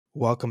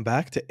Welcome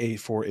back to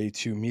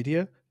A4A2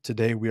 Media.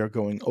 Today we are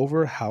going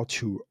over how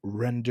to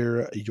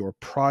render your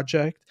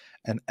project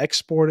and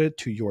export it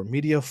to your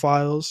media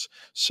files.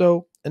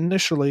 So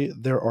initially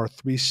there are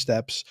 3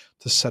 steps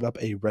to set up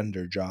a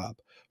render job.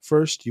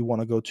 First, you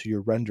want to go to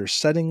your render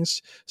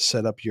settings,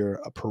 set up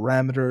your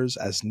parameters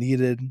as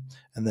needed.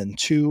 And then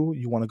 2,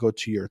 you want to go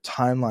to your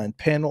timeline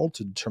panel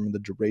to determine the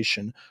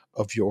duration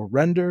of your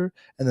render.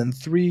 And then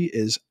 3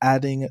 is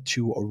adding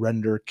to a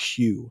render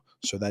queue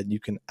so that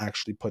you can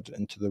actually put it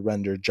into the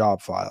render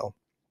job file.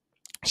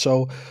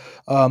 So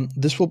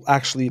this will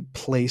actually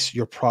place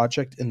your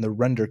project in the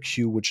render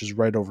queue, which is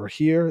right over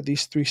here,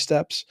 these 3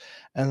 steps.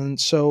 And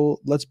so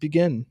let's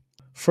begin.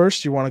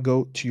 First, you want to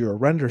go to your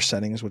render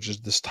settings, which is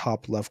this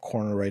top left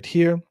corner right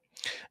here.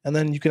 And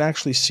then you can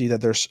actually see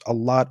that there's a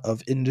lot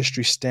of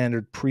industry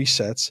standard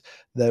presets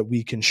that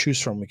we can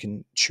choose from. We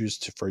can choose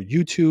for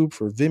YouTube,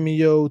 for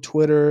Vimeo,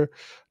 Twitter,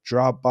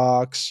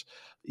 Dropbox,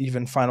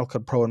 even Final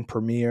Cut Pro and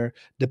Premiere,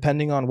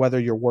 depending on whether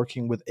you're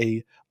working with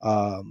a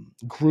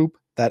group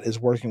that is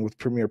working with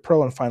Premiere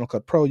Pro and Final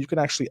Cut Pro. You can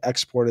actually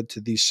export it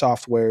to these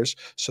softwares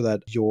so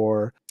that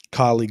your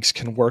colleagues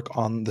can work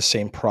on the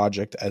same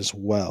project as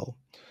well.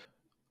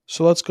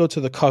 So let's go to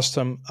the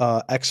custom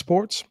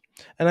exports.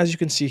 And as you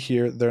can see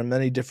here, there are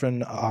many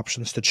different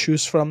options to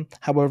choose from.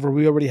 However,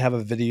 we already have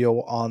a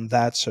video on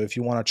that. So if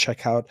you want to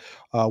check out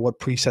what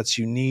presets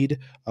you need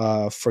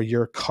for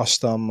your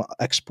custom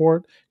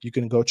export, you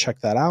can go check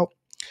that out.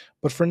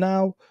 But for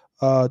now,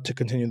 to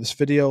continue this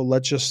video,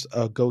 let's just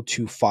go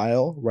to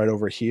File right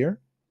over here.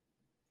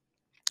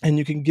 And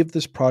you can give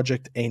this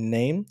project a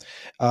name.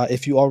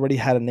 If you already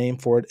had a name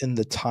for it in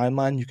the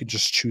timeline, you could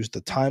just choose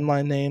the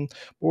timeline name.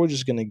 But we're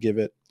just going to give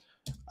it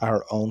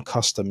our own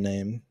custom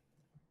name.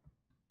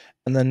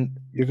 And then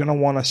you're going to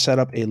want to set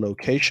up a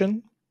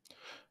location.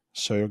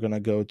 So you're going to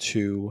go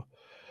to,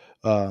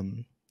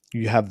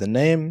 you have the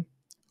name.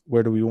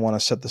 Where do we want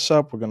to set this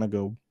up? We're going to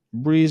go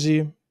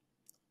Breezy,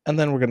 and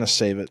then we're going to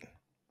save it.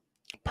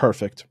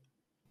 Perfect.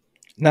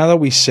 Now that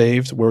we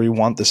saved where we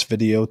want this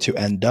video to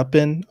end up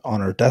in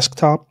on our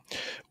desktop,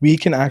 we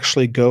can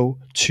actually go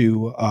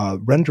to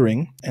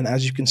rendering. And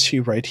as you can see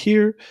right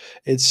here,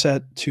 it's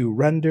set to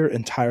render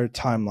entire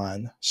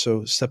timeline.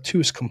 So step 2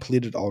 is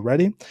completed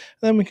already. And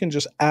then we can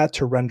just add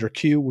to render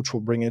queue, which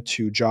will bring it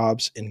to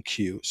jobs in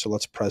queue. So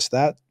let's press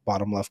that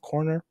bottom left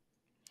corner.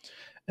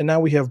 And now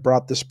we have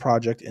brought this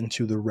project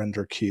into the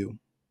render queue.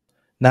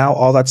 Now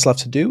all that's left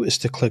to do is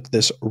to click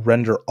this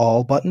render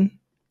all button.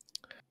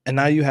 And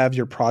now you have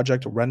your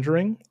project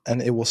rendering,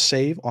 and it will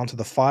save onto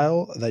the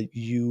file that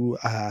you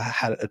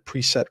had a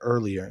preset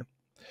earlier.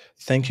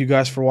 Thank you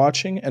guys for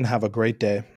watching, and have a great day.